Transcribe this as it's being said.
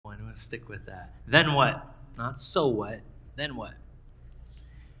going to stick with that. Then what? Not so what. Then what?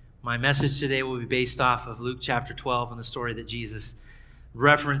 My message today will be based off of Luke chapter 12 and the story that Jesus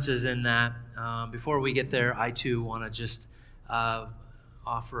references in that. Before we get there, I too want to just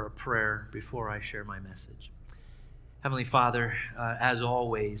offer a prayer before I share my message. Heavenly Father, as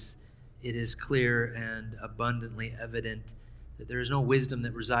always, it is clear and abundantly evident that there is no wisdom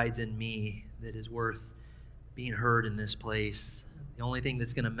that resides in me that is worth being heard in this place. The only thing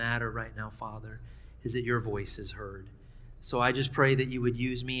that's going to matter right now, Father, is that your voice is heard. So I just pray that you would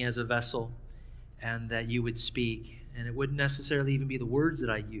use me as a vessel and that you would speak. And it wouldn't necessarily even be the words that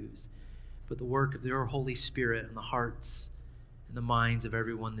I use, but the work of your Holy Spirit in the hearts and the minds of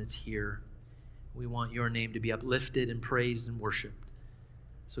everyone that's here. We want your name to be uplifted and praised and worshiped.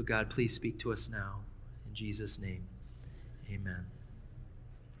 So God, please speak to us now. In Jesus' name, amen.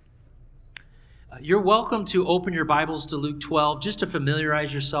 You're welcome to open your Bibles to Luke 12 just to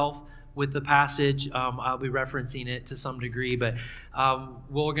familiarize yourself with the passage. I'll be referencing it to some degree, but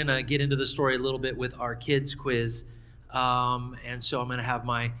we're going to get into the story a little bit with our kids quiz. And so I'm going to have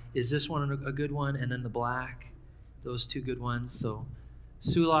is this one a good one? And then the black, those two good ones. So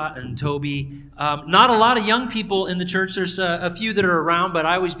Sulat and Toby. Not a lot of young people in the church. There's a few that are around, but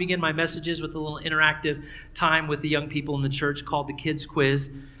I always begin my messages with a little interactive time with the young people in the church called the kids quiz.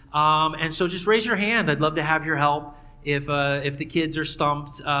 And so just raise your hand. I'd love to have your help. If the kids are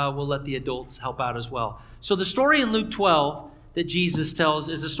stumped, we'll let the adults help out as well. So the story in Luke 12 that Jesus tells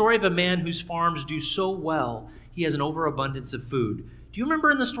is the story of a man whose farms do so well, he has an overabundance of food. Do you remember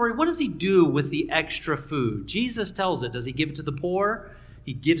in the story, what does he do with the extra food? Jesus tells it. Does he give it to the poor?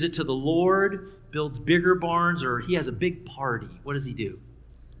 He gives it to the Lord, builds bigger barns, or he has a big party. What does he do?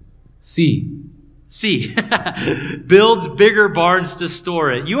 C. Builds bigger barns to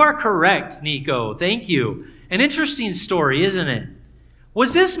store it. You are correct, Nico. Thank you. An interesting story, isn't it?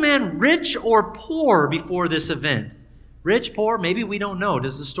 Was this man rich or poor before this event? Rich, poor? Maybe we don't know.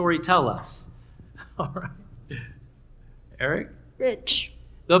 Does the story tell us? All right. Eric? Rich.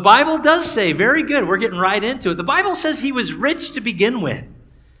 The Bible does say, very good, we're getting right into it. The Bible says he was rich to begin with.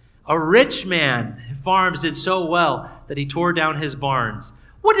 A rich man. Farms did so well that he tore down his barns.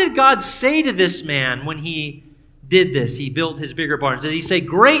 What did God say to this man when he did this? He built his bigger barns. Did he say,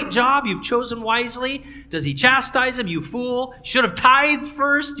 great job, you've chosen wisely? Does he chastise him, you fool? Should have tithed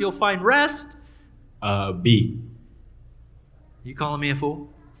first, you'll find rest? B. You calling me a fool?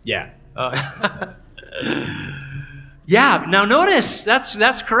 Yeah. Yeah, now notice,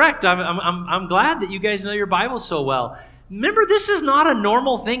 that's correct. I'm glad that you guys know your Bible so well. Remember, this is not a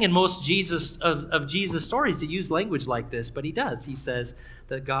normal thing in most Jesus stories to use language like this, but he does. He says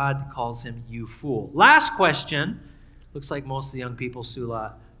that God calls him, you fool. Last question. Looks like most of the young people,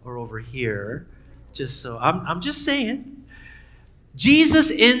 Sulat, are over here. I'm just saying.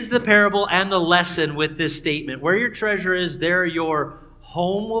 Jesus ends the parable and the lesson with this statement. Where your treasure is, there your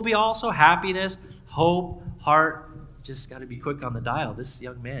home will be also. Happiness, hope, heart. Just got to be quick on the dial. This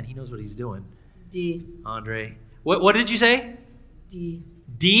young man, he knows what he's doing. D. Andre. What did you say? D.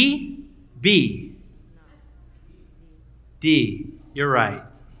 D? B? D. You're right.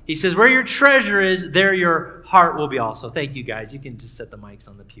 He says, where your treasure is, there your heart will be also. Thank you, guys. You can just set the mics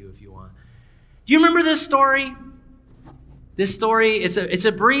on the pew if you want. Do you remember this story? This story, it's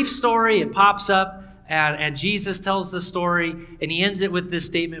a brief story. It pops up, and Jesus tells the story, and he ends it with this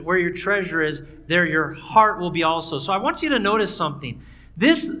statement, where your treasure is, there your heart will be also. So I want you to notice something.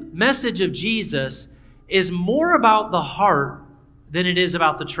 This message of Jesus is more about the heart than it is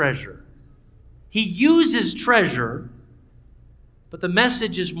about the treasure. He uses treasure, but the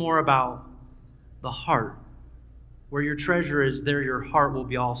message is more about the heart. Where your treasure is, there your heart will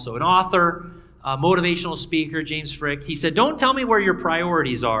be also. An author, a motivational speaker, James Frick, he said, don't tell me where your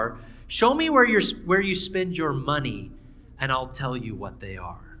priorities are. Show me where you spend your money, and I'll tell you what they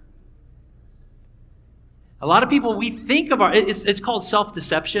are. A lot of people, we think of it's called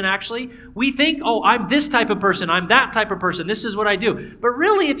self-deception, actually. We think, oh, I'm this type of person, I'm that type of person, this is what I do. But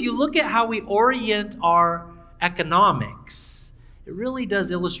really, if you look at how we orient our economics, it really does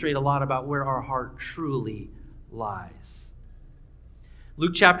illustrate a lot about where our heart truly lies.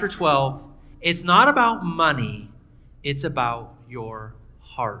 Luke chapter 12, it's not about money, it's about your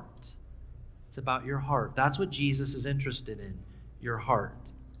heart. It's about your heart. That's what Jesus is interested in, your heart.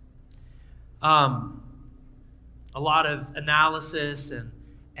 A lot of analysis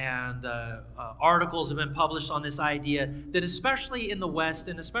and articles have been published on this idea that especially in the West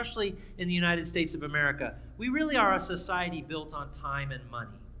and especially in the United States of America, we really are a society built on time and money.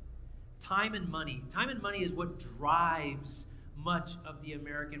 Time and money. Time and money is what drives much of the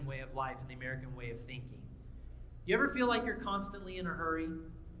American way of life and the American way of thinking. You ever feel like you're constantly in a hurry?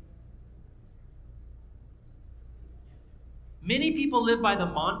 Many people live by the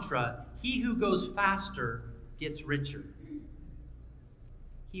mantra, he who goes faster gets richer.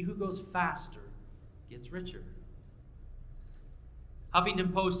 He who goes faster gets richer.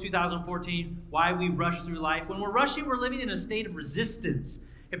 Huffington Post 2014, why we rush through life. When we're rushing, we're living in a state of resistance.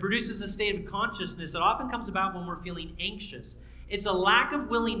 It produces a state of consciousness that often comes about when we're feeling anxious. It's a lack of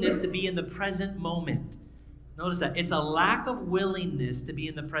willingness to be in the present moment. Notice that. It's a lack of willingness to be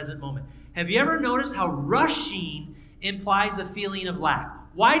in the present moment. Have you ever noticed how rushing implies a feeling of lack?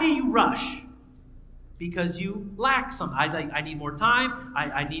 Why do you rush? Because you lack something. I need more time.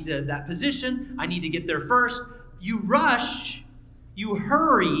 I need that position. I need to get there first. You rush, you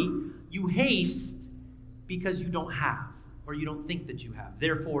hurry, you haste because you don't have, or you don't think that you have.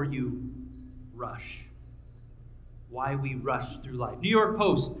 Therefore, you rush. Why we rush through life. New York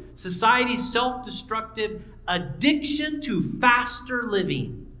Post, society's self-destructive addiction to faster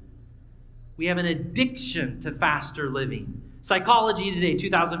living. We have an addiction to faster living. Psychology Today,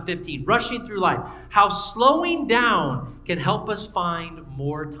 2015, rushing through life. How slowing down can help us find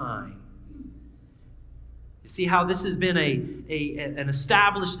more time. You see how this has been an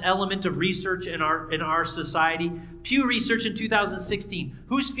established element of research in our society? Pew Research in 2016,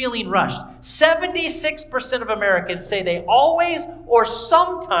 who's feeling rushed? 76% of Americans say they always or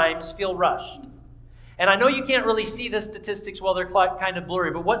sometimes feel rushed. And I know you can't really see the statistics while they're kind of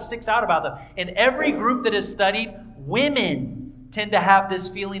blurry, but what sticks out about them? In every group that is studied, women tend to have this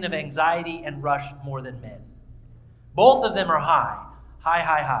feeling of anxiety and rush more than men. Both of them are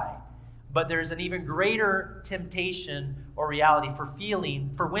high. But there's an even greater temptation or reality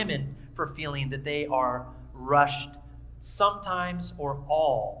for women for feeling that they are rushed sometimes or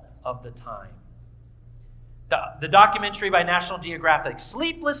all of the time. The documentary by National Geographic,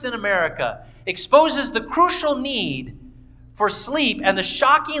 Sleepless in America, exposes the crucial need for sleep and the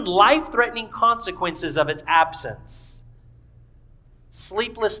shocking life-threatening consequences of its absence.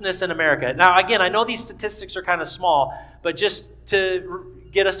 Sleeplessness in America. Now, again, I know these statistics are kind of small, but just to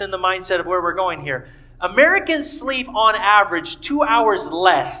get us in the mindset of where we're going here. Americans sleep on average 2 hours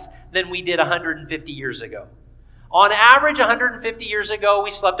less than we did 150 years ago. On average, 150 years ago,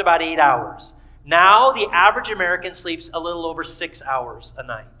 we slept about 8 hours. Now, the average American sleeps a little over 6 hours a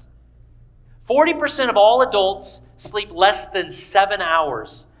night. 40% of all adults sleep less than 7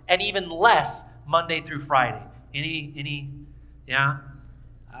 hours, and even less Monday through Friday. Yeah?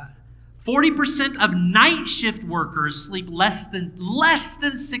 40% of night shift workers sleep less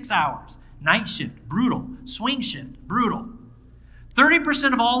than 6 hours. Night shift, brutal. Swing shift, brutal.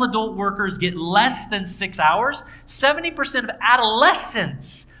 30% of all adult workers get less than 6 hours. 70% of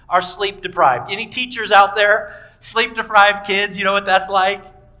adolescents are sleep deprived. Any teachers out there? Sleep deprived kids, you know what that's like?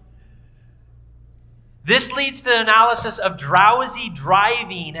 This leads to analysis of drowsy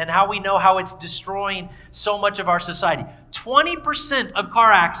driving and how we know how it's destroying so much of our society. 20% of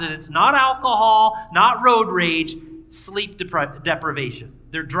car accidents, not alcohol, not road rage, sleep deprivation.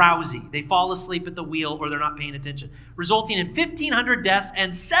 They're drowsy. They fall asleep at the wheel or they're not paying attention, resulting in 1,500 deaths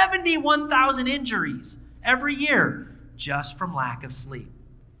and 71,000 injuries every year just from lack of sleep.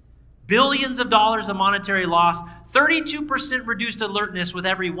 Billions of dollars of monetary loss, 32% reduced alertness with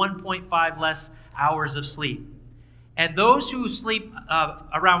every 1.5 less hours of sleep. And those who sleep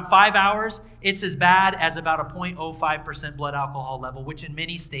around 5 hours, it's as bad as about a 0.05% blood alcohol level, which in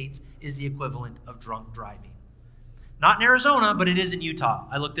many states is the equivalent of drunk driving. Not in Arizona, but it is in Utah.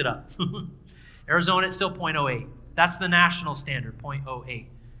 I looked it up. Arizona, it's still 0.08. That's the national standard, 0.08.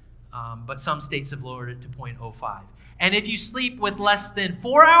 But some states have lowered it to 0.05. And if you sleep with less than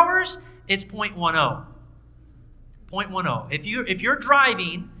 4 hours, it's 0.10. 0.10. If you're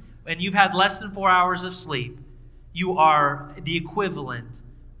driving and you've had less than 4 hours of sleep, you are the equivalent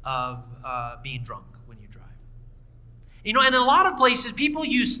of being drunk when you drive. You know, and in a lot of places, people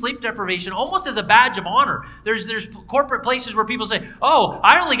use sleep deprivation almost as a badge of honor. There's corporate places where people say, "Oh,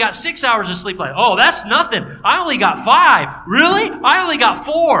 I only got 6 hours of sleep last night. Oh, that's nothing. I only got 5. Really? I only got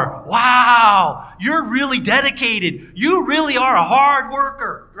 4. Wow, you're really dedicated. You really are a hard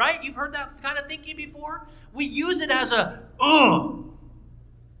worker." Right? You've heard that kind of thinking before? We use it as a,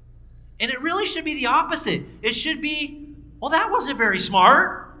 And it really should be the opposite. It should be, well, that wasn't very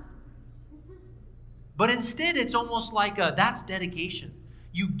smart. But instead, it's almost like that's dedication.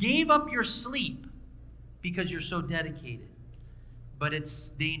 You gave up your sleep because you're so dedicated. But it's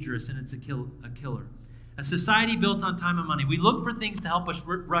dangerous and it's a killer. A society built on time and money. We look for things to help us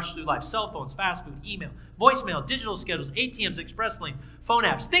rush through life. Cell phones, fast food, email, voicemail, digital schedules, ATMs, Express Lane, phone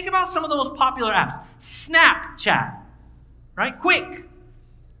apps. Think about some of the most popular apps. Snapchat, right? Quick.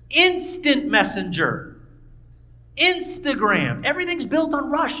 Instant Messenger. Instagram. Everything's built on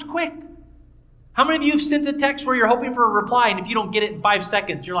rush, quick. How many of you have sent a text where you're hoping for a reply, and if you don't get it in 5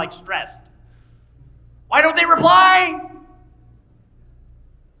 seconds, you're like stressed? Why don't they reply?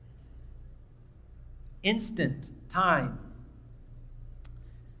 Instant time.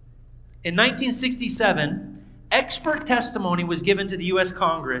 In 1967, expert testimony was given to the U.S.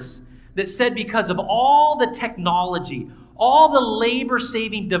 Congress that said because of all the technology, all the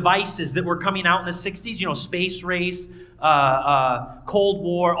labor-saving devices that were coming out in the 60s, space race, Cold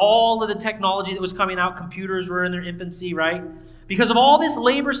War, all of the technology that was coming out, computers were in their infancy, right? Because of all this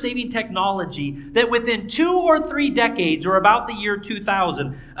labor-saving technology, that within 2 or 3 decades, or about the year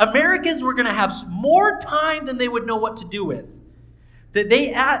 2000, Americans were going to have more time than they would know what to do with. That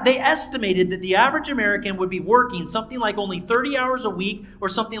they estimated that the average American would be working something like only 30 hours a week or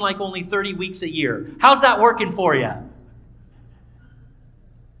something like only 30 weeks a year. How's that working for you?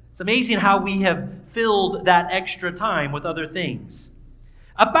 It's amazing how we have filled that extra time with other things.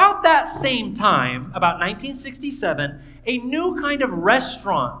 About that same time, about 1967, a new kind of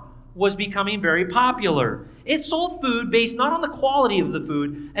restaurant was becoming very popular. It sold food based not on the quality of the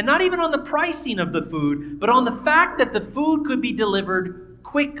food and not even on the pricing of the food, but on the fact that the food could be delivered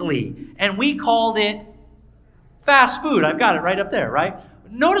quickly. And we called it fast food. I've got it right up there, right?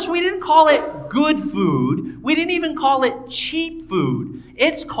 Notice we didn't call it good food. We didn't even call it cheap food.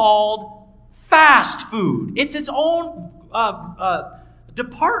 It's called fast food. It's its own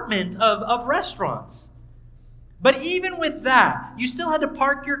department of restaurants. But even with that, you still had to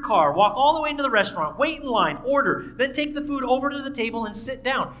park your car, walk all the way into the restaurant, wait in line, order, then take the food over to the table and sit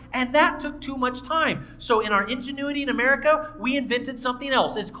down. And that took too much time. So in our ingenuity in America, we invented something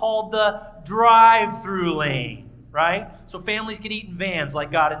else. It's called the drive-through lane, right? So families could eat in vans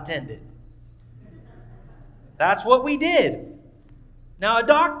like God intended. That's what we did. Now, a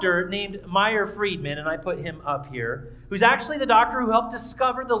doctor named Meyer Friedman, and I put him up here, who's actually the doctor who helped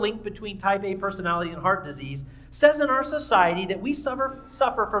discover the link between type A personality and heart disease, says in our society that we suffer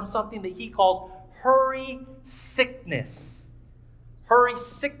from something that he calls hurry sickness. Hurry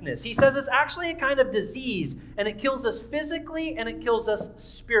sickness. He says it's actually a kind of disease, and it kills us physically and it kills us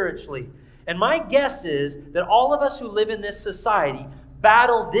spiritually. And my guess is that all of us who live in this society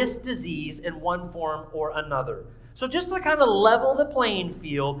battle this disease in one form or another. So just to kind of level the playing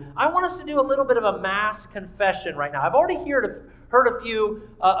field, I want us to do a little bit of a mass confession right now. I've already heard a few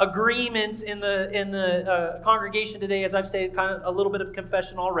agreements in the congregation today, as I've said, kind of a little bit of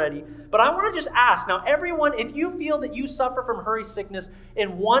confession already. But I want to just ask, now everyone, if you feel that you suffer from hurry sickness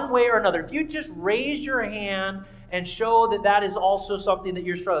in one way or another, if you just raise your hand and show that that is also something that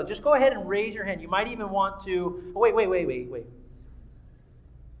you're struggling, just go ahead and raise your hand. You might even want to, wait.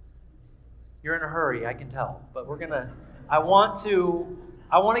 You're in a hurry, I can tell. But I want to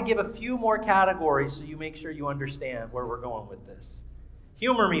give a few more categories so you make sure you understand where we're going with this.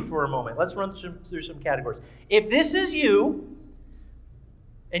 Humor me for a moment. Let's run through some categories. If this is you,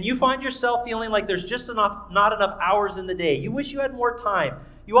 and you find yourself feeling like there's just not enough hours in the day, you wish you had more time,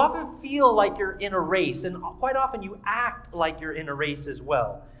 you often feel like you're in a race, and quite often you act like you're in a race as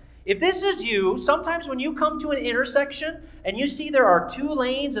well. If this is you, sometimes when you come to an intersection and you see there are 2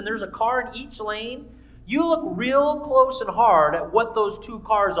 lanes and there's a car in each lane, you look real close and hard at what those 2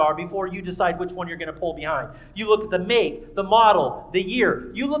 cars are before you decide which one you're going to pull behind. You look at the make, the model, the year.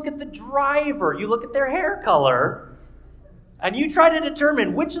 You look at the driver. You look at their hair color. And you try to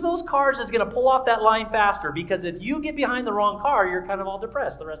determine which of those cars is going to pull off that line faster, because if you get behind the wrong car, you're kind of all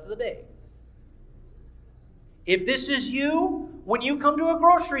depressed the rest of the day. If this is you, when you come to a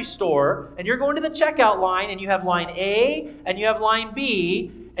grocery store and you're going to the checkout line and you have line A and you have line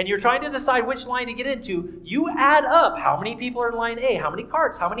B and you're trying to decide which line to get into, you add up how many people are in line A, how many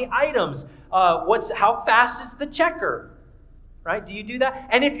carts, how many items, how fast is the checker, right? Do you do that?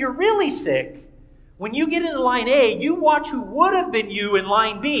 And if you're really sick, when you get into line A, you watch who would have been you in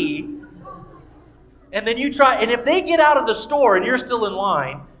line B, and then you try, and if they get out of the store and you're still in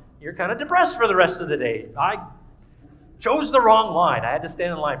line, you're kind of depressed for the rest of the day. I chose the wrong line. I had to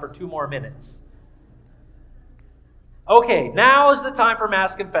stand in line for 2 more minutes. Okay, now is the time for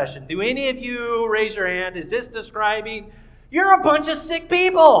mass confession. Do any of you raise your hand? Is this describing you're a bunch of sick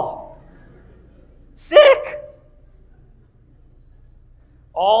people? Sick!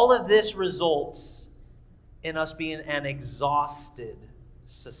 All of this results in us being an exhausted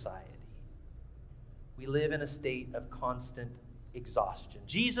society. We live in a state of constant exhaustion.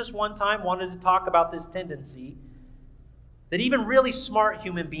 Jesus one time wanted to talk about this tendency that even really smart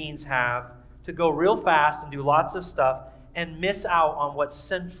human beings have to go real fast and do lots of stuff and miss out on what's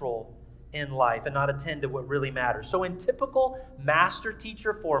central in life and not attend to what really matters. So in typical master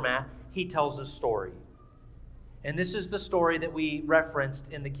teacher format, he tells a story. And this is the story that we referenced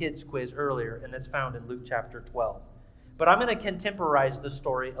in the kids' quiz earlier, and that's found in Luke chapter 12. But I'm going to contemporize the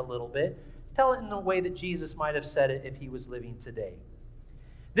story a little bit, tell it in the way that Jesus might have said it if he was living today.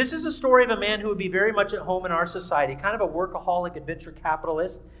 This is a story of a man who would be very much at home in our society, kind of a workaholic adventure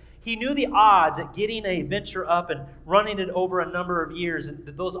capitalist. He knew the odds at getting a venture up and running it over a number of years, and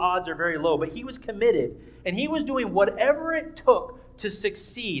that those odds are very low. But he was committed, and he was doing whatever it took to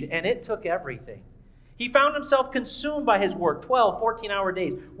succeed, and it took everything. He found himself consumed by his work, 12, 14-hour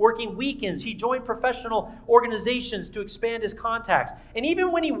days, working weekends. He joined professional organizations to expand his contacts. And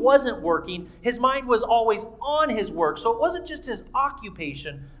even when he wasn't working, his mind was always on his work. So it wasn't just his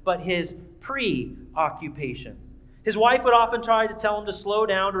occupation, but his preoccupation. His wife would often try to tell him to slow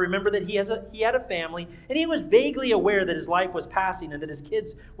down, to remember that he had a family, and he was vaguely aware that his life was passing and that his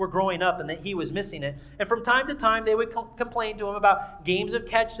kids were growing up and that he was missing it. And from time to time, they would complain to him about games of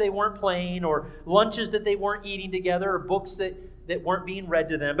catch they weren't playing, or lunches that they weren't eating together, or books that weren't being read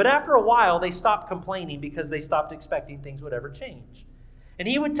to them. But after a while, they stopped complaining because they stopped expecting things would ever change. And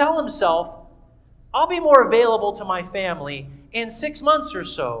he would tell himself, I'll be more available to my family in 6 months or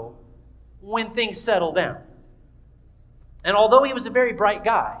so when things settle down. And although he was a very bright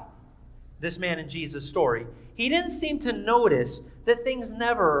guy, this man in Jesus' story, he didn't seem to notice that things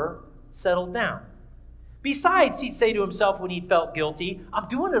never settled down. Besides, he'd say to himself when he felt guilty, I'm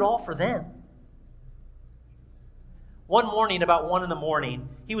doing it all for them. One morning, about 1 a.m,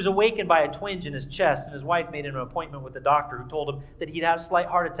 he was awakened by a twinge in his chest, and his wife made him an appointment with the doctor, who told him that he'd had a slight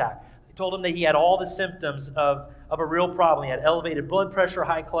heart attack. He told him that he had all the symptoms of a real problem. He had elevated blood pressure,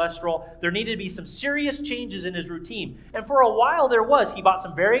 high cholesterol. There needed to be some serious changes in his routine. And for a while there was. He bought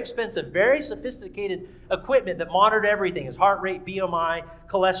some very expensive, very sophisticated equipment that monitored everything, his heart rate, BMI,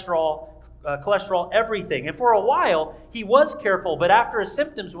 cholesterol, everything. And for a while, he was careful, but after his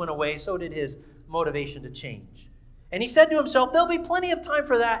symptoms went away, so did his motivation to change. And he said to himself, there'll be plenty of time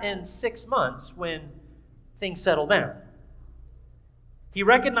for that in 6 months when things settle down. He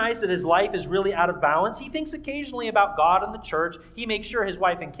recognized that his life is really out of balance. He thinks occasionally about God and the church. He makes sure his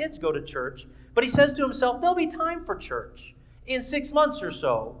wife and kids go to church. But he says to himself, there'll be time for church in 6 months or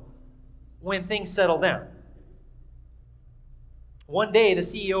so when things settle down. One day, the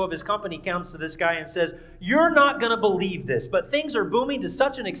CEO of his company comes to this guy and says, you're not going to believe this, but things are booming to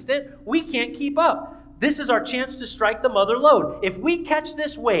such an extent we can't keep up. This is our chance to strike the mother lode. If we catch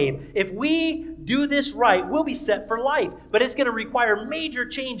this wave, if we do this right, we'll be set for life. But it's going to require major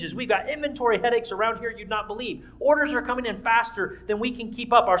changes. We've got inventory headaches around here you'd not believe. Orders are coming in faster than we can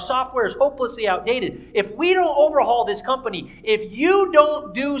keep up. Our software is hopelessly outdated. If we don't overhaul this company, if you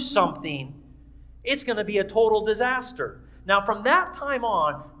don't do something, it's going to be a total disaster. Now, from that time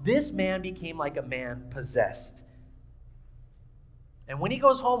on, this man became like a man possessed. And when he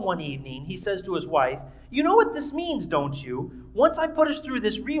goes home one evening, he says to his wife, you know what this means, don't you? Once I put us through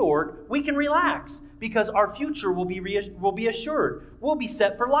this reorg, we can relax because our future will be assured. We'll be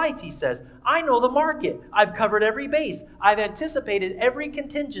set for life, he says. I know the market. I've covered every base. I've anticipated every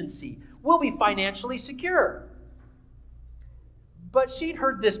contingency. We'll be financially secure. But she'd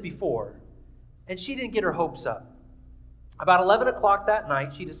heard this before, and she didn't get her hopes up. About 11 o'clock that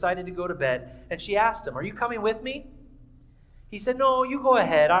night, she decided to go to bed, and she asked him, are you coming with me? He said, no, you go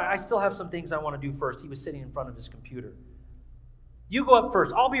ahead. I still have some things I want to do first. He was sitting in front of his computer. You go up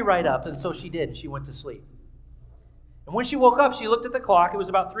first. I'll be right up. And so she did, and she went to sleep. And when she woke up, she looked at the clock. It was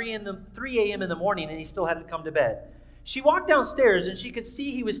about 3 a.m. in the morning, and he still hadn't come to bed. She walked downstairs, and she could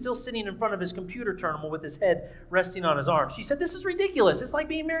see he was still sitting in front of his computer terminal with his head resting on his arm. She said, this is ridiculous. It's like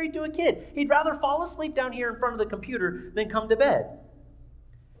being married to a kid. He'd rather fall asleep down here in front of the computer than come to bed.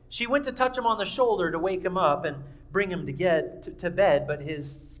 She went to touch him on the shoulder to wake him up and bring him to bed, but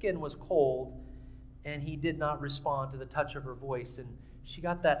his skin was cold, and he did not respond to the touch of her voice. And she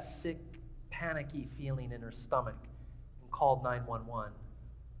got that sick, panicky feeling in her stomach and called 911.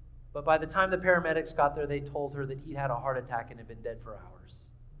 But by the time the paramedics got there, they told her that he'd had a heart attack and had been dead for hours.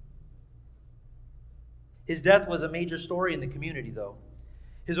 His death was a major story in the community, though.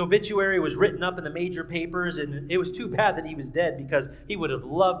 His obituary was written up in the major papers, and it was too bad that he was dead because he would have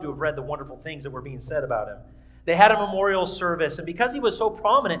loved to have read the wonderful things that were being said about him. They had a memorial service, and because he was so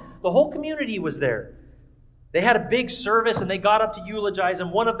prominent, the whole community was there. They had a big service, and they got up to eulogize him.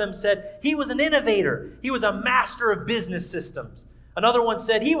 One of them said he was an innovator. He was a master of business systems. Another one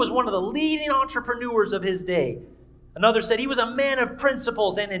said he was one of the leading entrepreneurs of his day. Another said he was a man of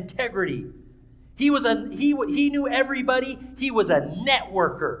principles and integrity. He knew everybody. He was a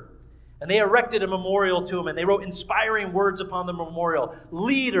networker. And they erected a memorial to him, and they wrote inspiring words upon the memorial.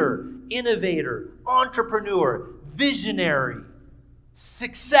 Leader, innovator, entrepreneur, visionary,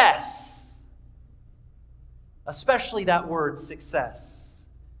 success. especially that word success,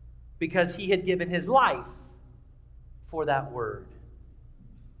 because he had given his life for that word,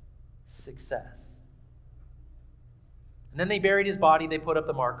 success. And then they buried his body, they put up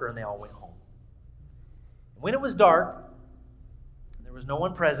the marker, and they all went home. And when it was dark, and there was no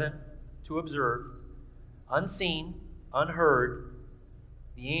one present to observe, unseen, unheard,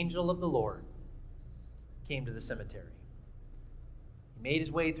 the angel of the Lord came to the cemetery. He made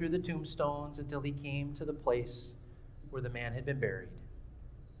his way through the tombstones until he came to the place where the man had been buried.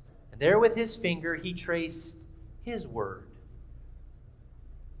 And there with his finger he traced his word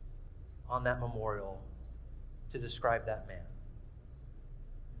on that memorial to describe that man.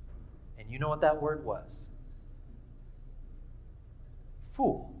 And you know what that word was?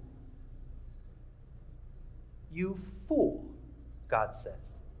 Fool. You fool, God says.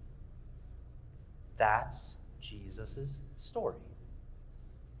 That's Jesus' story.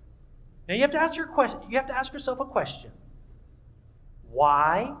 Now you have to ask yourself a question.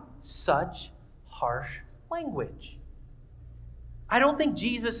 Why such harsh language? I don't think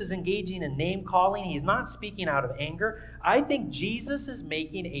Jesus is engaging in name calling. He's not speaking out of anger. I think Jesus is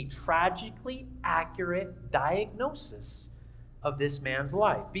making a tragically accurate diagnosis of this man's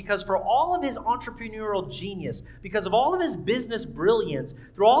life. Because for all of his entrepreneurial genius, because of all of his business brilliance,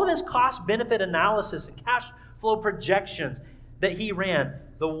 through all of his cost-benefit analysis and cash flow projections that he ran,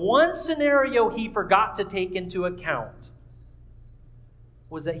 the one scenario he forgot to take into account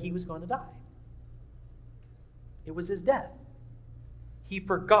was that he was going to die. It was his death. He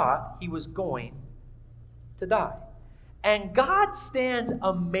forgot he was going to die. And God stands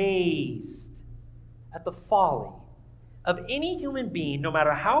amazed at the folly of any human being, no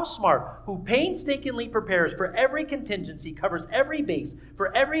matter how smart, who painstakingly prepares for every contingency, covers every base,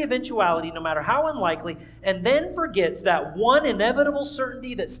 for every eventuality, no matter how unlikely, and then forgets that one inevitable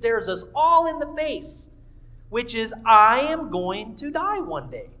certainty that stares us all in the face, which is, I am going to die one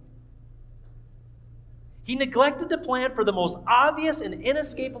day. He neglected to plan for the most obvious and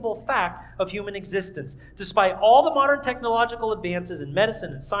inescapable fact of human existence. Despite all the modern technological advances in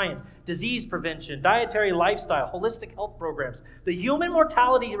medicine and science, disease prevention, dietary lifestyle, holistic health programs, the human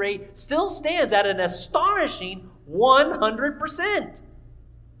mortality rate still stands at an astonishing 100%.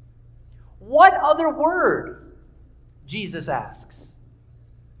 What other word, Jesus asks,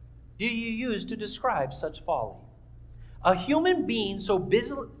 do you use to describe such folly? A human being so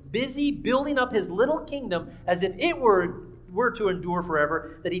busy building up his little kingdom as if it were to endure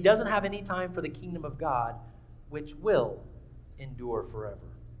forever, that he doesn't have any time for the kingdom of God, which will endure forever.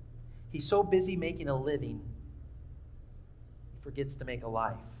 He's so busy making a living, he forgets to make a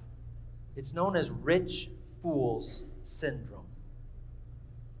life. It's known as rich fool's syndrome.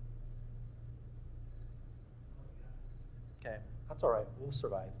 Okay, that's all right. We'll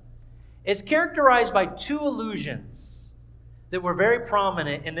survive. It's characterized by two illusions that were very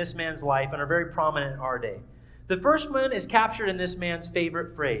prominent in this man's life and are very prominent in our day. The first one is captured in this man's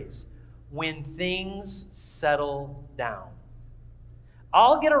favorite phrase, when things settle down.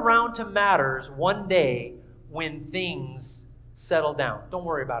 I'll get around to matters one day when things settle down. Don't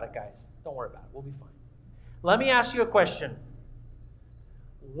worry about it, guys. Don't worry about it. We'll be fine. Let me ask you a question.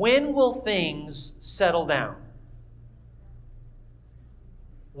 When will things settle down?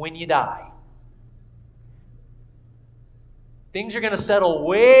 When you die. Things are going to settle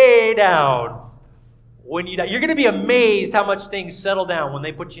way down when you die. You're going to be amazed how much things settle down when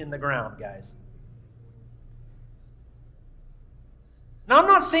they put you in the ground, guys. Now, I'm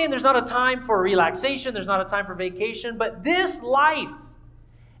not saying there's not a time for relaxation, there's not a time for vacation, but this life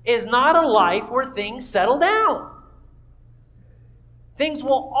is not a life where things settle down. Things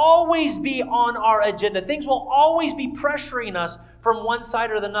will always be on our agenda. Things will always be pressuring us from one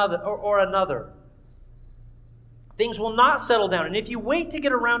side or another. Things will not settle down. And if you wait to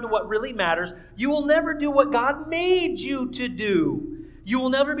get around to what really matters, you will never do what God made you to do. You will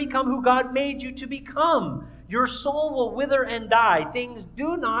never become who God made you to become. Your soul will wither and die. Things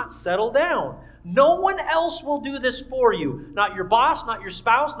do not settle down. No one else will do this for you. Not your boss, not your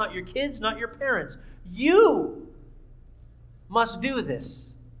spouse, not your kids, not your parents. You must do this.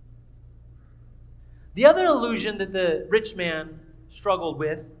 The other illusion that the rich man struggled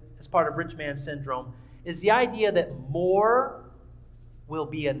with as part of rich man syndrome is the idea that more will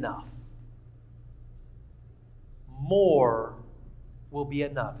be enough. More will be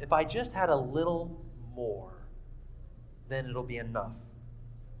enough. If I just had a little more, then it'll be enough.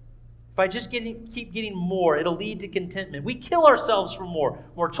 If I just keep getting more, it'll lead to contentment. We kill ourselves for more.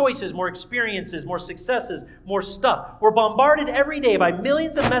 More choices, more experiences, more successes, more stuff. We're bombarded every day by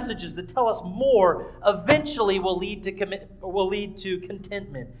millions of messages that tell us more eventually will lead to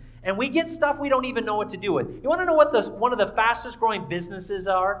contentment. And we get stuff we don't even know what to do with. You want to know what one of the fastest growing businesses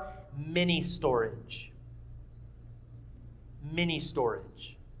are? Mini storage. Mini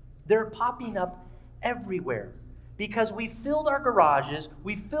storage. They're popping up everywhere because we filled our garages,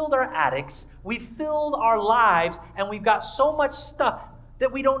 we filled our attics, we filled our lives, and we've got so much stuff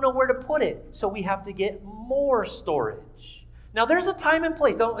that we don't know where to put it. So we have to get more storage. Now, there's a time and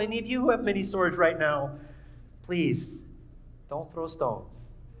place. Don't any of you who have mini storage right now, please, don't throw stones.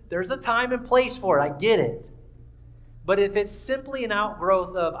 There's a time and place for it. I get it. But if it's simply an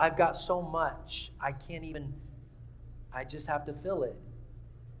outgrowth of, I've got so much, I just have to fill it.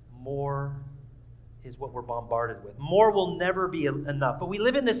 More is what we're bombarded with. More will never be enough. But we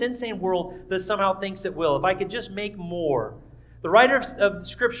live in this insane world that somehow thinks it will. If I could just make more. The writer of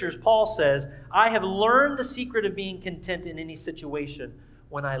Scriptures, Paul says, I have learned the secret of being content in any situation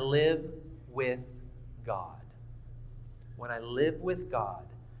when I live with God. When I live with God,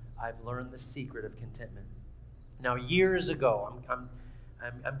 I've learned the secret of contentment. Now, years ago,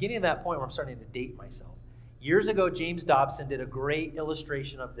 I'm getting to that point where I'm starting to date myself. Years ago, James Dobson did a great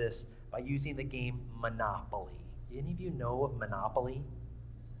illustration of this by using the game Monopoly. Any of you know of Monopoly?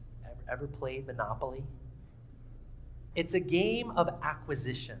 Ever played Monopoly? It's a game of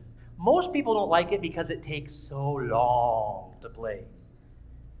acquisition. Most people don't like it because it takes so long to play.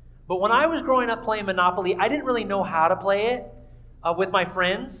 But when I was growing up playing Monopoly, I didn't really know how to play it with my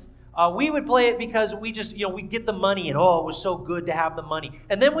friends. We would play it because we just, we'd get the money and, it was so good to have the money.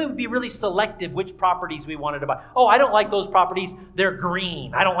 And then we would be really selective which properties we wanted to buy. I don't like those properties. They're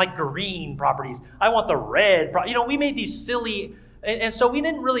green. I don't like green properties. I want the red. We made these silly, and so we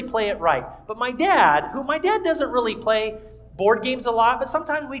didn't really play it right. But my dad doesn't really play board games a lot, but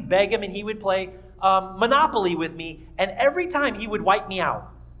sometimes we'd beg him and he would play Monopoly with me. And every time he would wipe me out.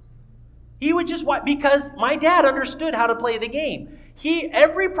 He would just wipe, because my dad understood how to play the game.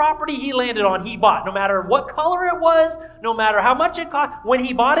 Every property he landed on, he bought, no matter what color it was, no matter how much it cost. When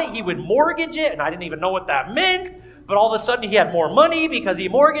he bought it, he would mortgage it, and I didn't even know what that meant. But all of a sudden, he had more money because he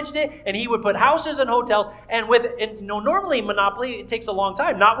mortgaged it, and he would put houses and hotels. And normally Monopoly, it takes a long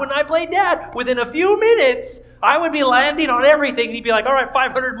time. Not when I played Dad. Within a few minutes, I would be landing on everything. He'd be like, all right,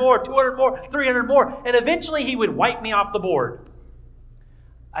 500 more, 200 more, 300 more. And eventually, he would wipe me off the board.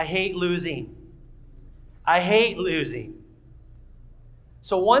 I hate losing.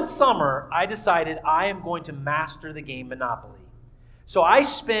 So one summer, I decided I am going to master the game Monopoly. So I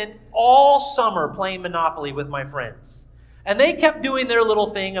spent all summer playing Monopoly with my friends. And they kept doing their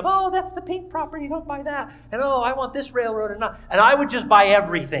little thing of, that's the pink property, don't buy that. And I want this railroad or not. And I would just buy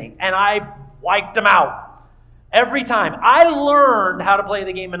everything. And I wiped them out. Every time. I learned how to play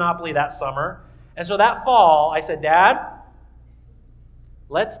the game Monopoly that summer. And so that fall, I said, Dad,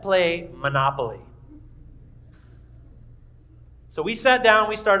 let's play Monopoly. So we sat down,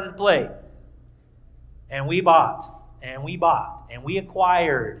 we started to play. And we bought, and we bought, and we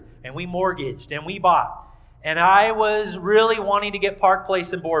acquired, and we mortgaged, and we bought. And I was really wanting to get Park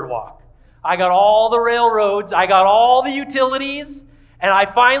Place and Boardwalk. I got all the railroads, I got all the utilities, and I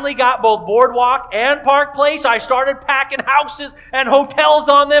finally got both Boardwalk and Park Place. I started packing houses and hotels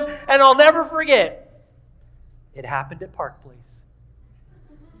on them, and I'll never forget, it happened at Park Place.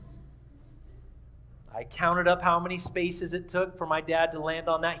 I counted up how many spaces it took for my dad to land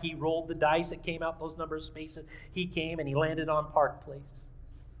on that. He rolled the dice. It came out those number of spaces. He came and he landed on Park Place.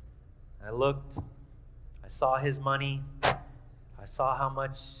 I looked. I saw his money. I saw how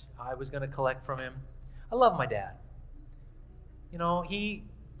much I was going to collect from him. I love my dad. He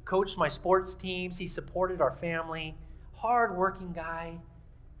coached my sports teams. He supported our family. Hard-working guy.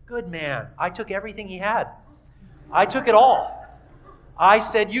 Good man. I took everything he had. I took it all. I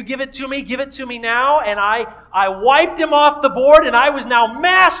said, you give it to me now. And I wiped him off the board, and I was now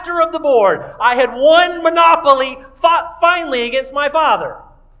master of the board. I had won Monopoly finally against my father.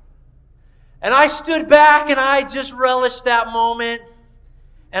 And I stood back, and I just relished that moment.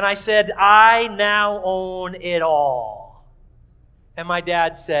 And I said, I now own it all. And my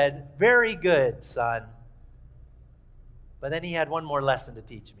dad said, very good, son. But then he had one more lesson to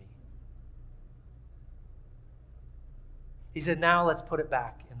teach me. He said, now let's put it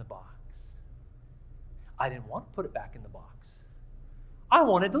back in the box. I didn't want to put it back in the box. I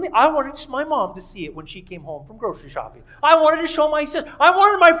wanted to leave. I wanted my mom to see it when she came home from grocery shopping. I wanted to show my sister. I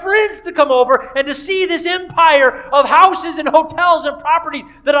wanted my friends to come over and to see this empire of houses and hotels and properties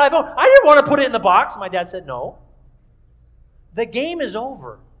that I've owned. I didn't want to put it in the box. My dad said, no. The game is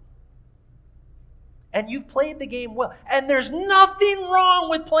over. And you've played the game well. And there's nothing wrong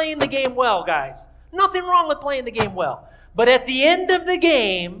with playing the game well, guys. Nothing wrong with playing the game well. But at the end of the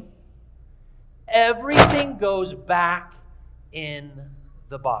game, everything goes back in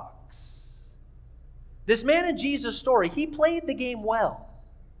the box. This man in Jesus' story, he played the game well.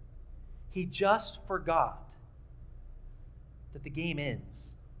 He just forgot that the game ends.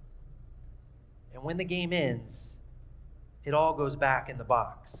 And when the game ends, it all goes back in the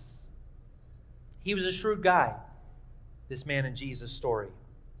box. He was a shrewd guy, this man in Jesus' story.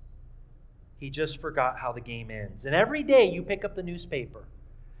 He just forgot how the game ends. And every day you pick up the newspaper.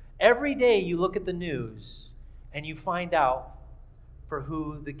 Every day you look at the news and you find out for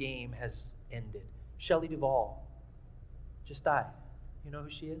who the game has ended. Shelley Duvall just died. You know who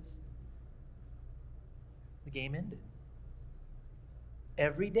she is? The game ended.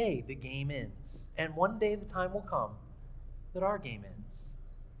 Every day the game ends. And one day the time will come that our game ends.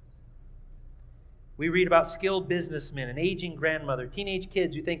 We read about skilled businessmen, an aging grandmother, teenage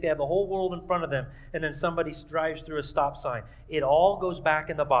kids who think they have the whole world in front of them, and then somebody drives through a stop sign. It all goes back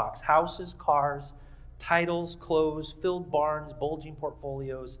in the box. Houses, cars, titles, clothes, filled barns, bulging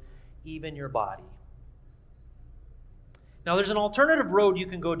portfolios, even your body. Now, there's an alternative road you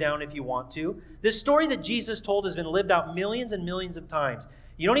can go down if you want to. This story that Jesus told has been lived out millions and millions of times.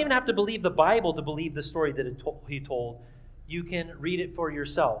 You don't even have to believe the Bible to believe the story that he told. You can read it for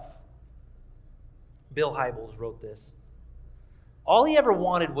yourself. Bill Hybels wrote this. All he ever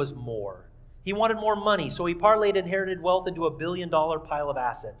wanted was more. He wanted more money, so he parlayed inherited wealth into a $1 billion pile of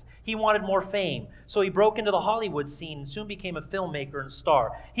assets. He wanted more fame, so he broke into the Hollywood scene and soon became a filmmaker and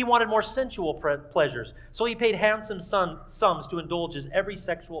star. He wanted more sensual pleasures, so he paid handsome sums to indulge his every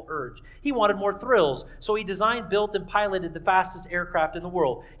sexual urge. He wanted more thrills, so he designed, built, and piloted the fastest aircraft in the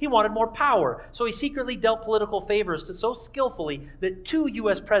world. He wanted more power, so he secretly dealt political favors so skillfully that 2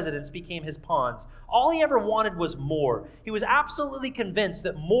 U.S. presidents became his pawns. All he ever wanted was more. He was absolutely convinced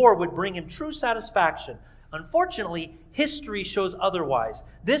that more would bring him true satisfaction. Unfortunately, history shows otherwise.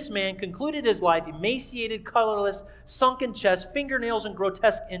 This man concluded his life emaciated, colorless, sunken chest, fingernails in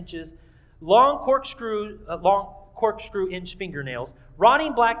grotesque inches, long corkscrew inch fingernails,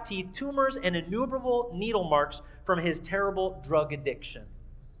 rotting black teeth, tumors, and innumerable needle marks from his terrible drug addiction.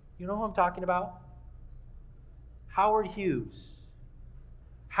 You know who I'm talking about? Howard Hughes.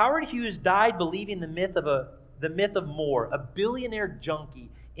 Howard Hughes died believing the myth of more, a billionaire junkie,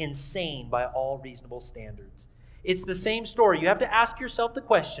 insane by all reasonable standards. It's the same story. You have to ask yourself the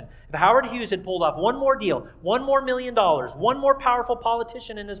question, if Howard Hughes had pulled off one more deal, $1 more million, one more powerful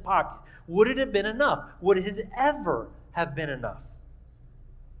politician in his pocket, would it have been enough? Would it ever have been enough?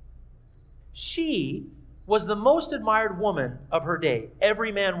 She was the most admired woman of her day.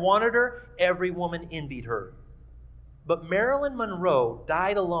 Every man wanted her, every woman envied her. But Marilyn Monroe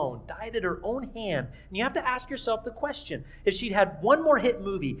died alone, died at her own hand. And you have to ask yourself the question, if she'd had one more hit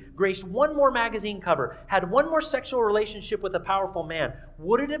movie, graced one more magazine cover, had one more sexual relationship with a powerful man,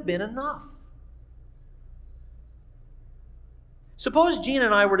 would it have been enough? Suppose Gina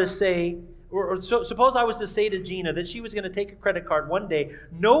and I were to say, suppose I was to say to Gina that she was going to take a credit card one day,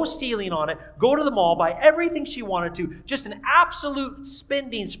 no ceiling on it, go to the mall, buy everything she wanted to, just an absolute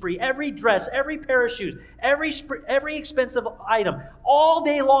spending spree, every dress, every pair of shoes, every expensive item, all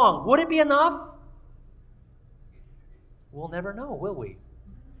day long. Would it be enough? We'll never know, will we?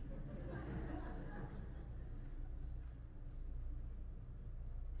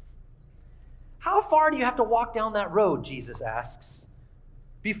 How far do you have to walk down that road, Jesus asks,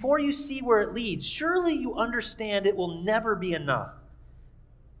 before you see where it leads? Surely you understand it will never be enough.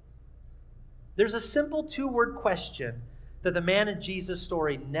 There's a simple 2-word question that the man in Jesus'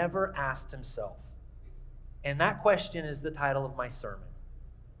 story never asked himself. And that question is the title of my sermon.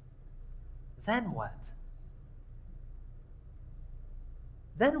 Then what?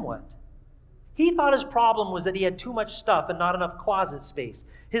 Then what? He thought his problem was that he had too much stuff and not enough closet space.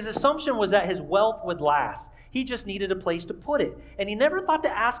 His assumption was that his wealth would last. He just needed a place to put it. And he never thought to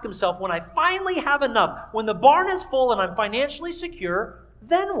ask himself, when I finally have enough, when the barn is full and I'm financially secure,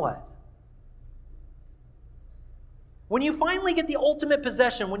 then what? When you finally get the ultimate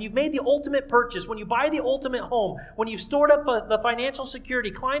possession, when you've made the ultimate purchase, when you buy the ultimate home, when you've stored up the financial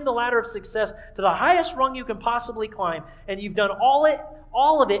security, climbed the ladder of success to the highest rung you can possibly climb, and you've done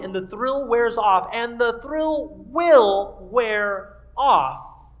all of it, and the thrill wears off, and the thrill will wear off,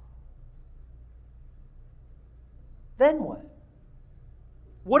 then what?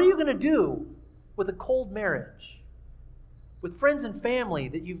 What are you going to do with a cold marriage? With friends and family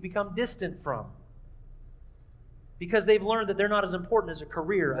that you've become distant from? Because they've learned that they're not as important as a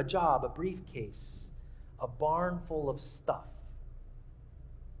career, a job, a briefcase, a barn full of stuff.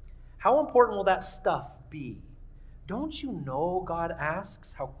 How important will that stuff be? Don't you know, God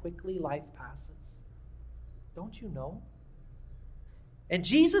asks, how quickly life passes? Don't you know? And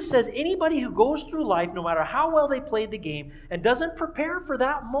Jesus says anybody who goes through life, no matter how well they played the game, and doesn't prepare for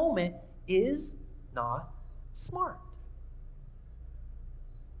that moment is not smart.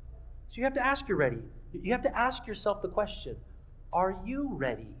 So you have to ask yourself the question, are you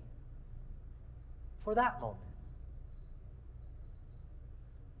ready for that moment?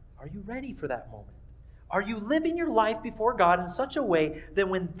 Are you ready for that moment? Are you living your life before God in such a way that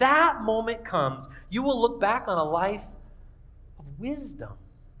when that moment comes, you will look back on a life of wisdom?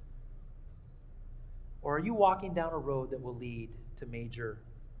 Or are you walking down a road that will lead to major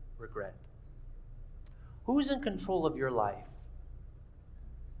regret? Who's in control of your life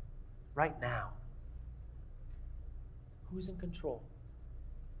right now? Who's in control?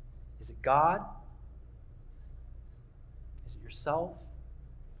 Is it God? Is it yourself?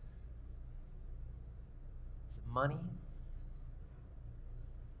 Is it money?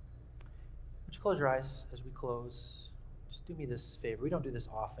 Would you close your eyes as we close? Just do me this favor. We don't do this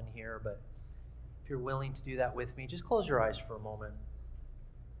often here, but if you're willing to do that with me, just close your eyes for a moment.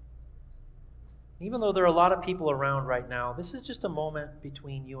 Even though there are a lot of people around right now, this is just a moment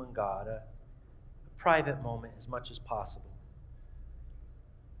between you and God, a private moment as much as possible.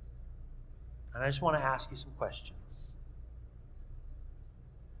 And I just want to ask you some questions.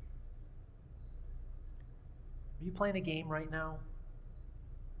 Are you playing a game right now?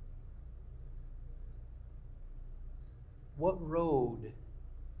 What road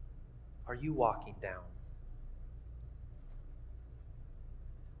are you walking down?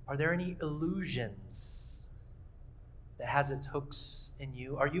 Are there any illusions that has its hooks in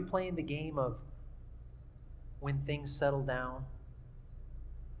you? Are you playing the game of when things settle down?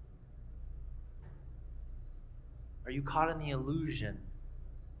 Are you caught in the illusion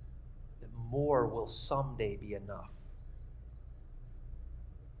that more will someday be enough?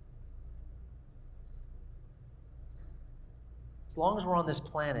 As long as we're on this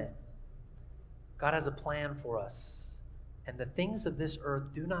planet, God has a plan for us. And the things of this earth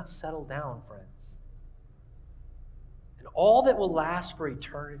do not settle down, friends. And all that will last for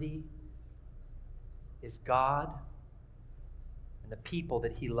eternity is God and the people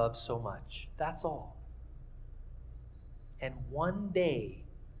that He loves so much. That's all. And one day,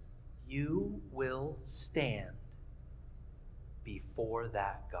 you will stand before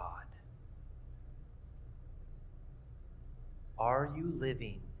that God. Are you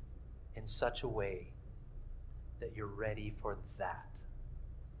living in such a way that you're ready for that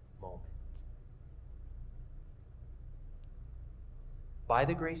moment? By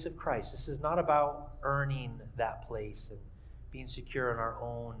the grace of Christ, this is not about earning that place and being secure in our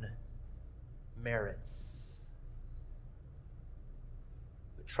own merits.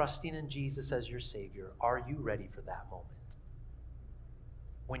 But trusting in Jesus as your Savior, are you ready for that moment?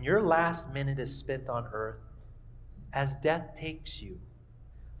 When your last minute is spent on earth, as death takes you,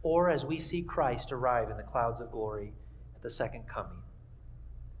 or as we see Christ arrive in the clouds of glory at the second coming,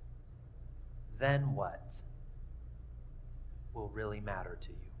 then what will really matter to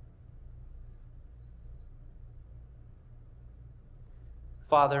you?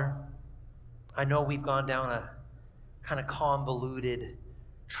 Father, I know we've gone down a kind of convoluted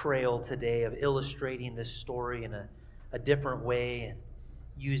trail today of illustrating this story in a different way and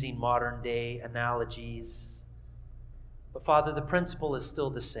using modern day analogies. But Father, the principle is still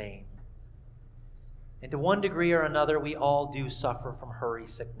the same. And to one degree or another, we all do suffer from hurry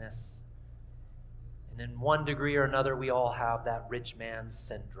sickness. And in one degree or another, we all have that rich man's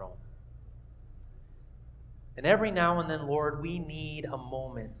syndrome. And every now and then, Lord, we need a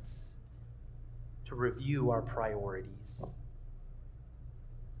moment to review our priorities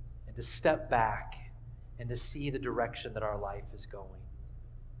and to step back and to see the direction that our life is going.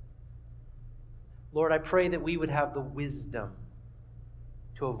 Lord, I pray that we would have the wisdom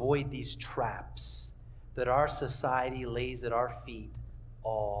to avoid these traps that our society lays at our feet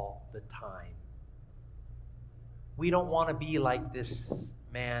all the time. We don't want to be like this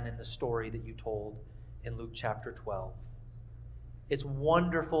man in the story that you told in Luke chapter 12. It's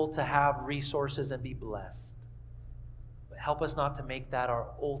wonderful to have resources and be blessed, but help us not to make that our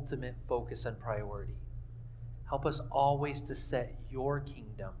ultimate focus and priority. Help us always to set your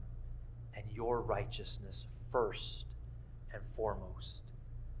kingdom and your righteousness first and foremost.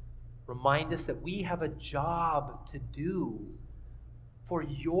 Remind us that we have a job to do for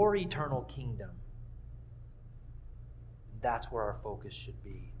your eternal kingdom. And that's where our focus should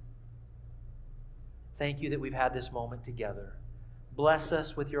be. Thank you that we've had this moment together. Bless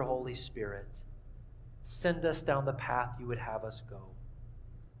us with your Holy Spirit. Send us down the path you would have us go.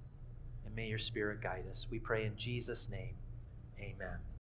 And may your Spirit guide us. We pray in Jesus' name. Amen.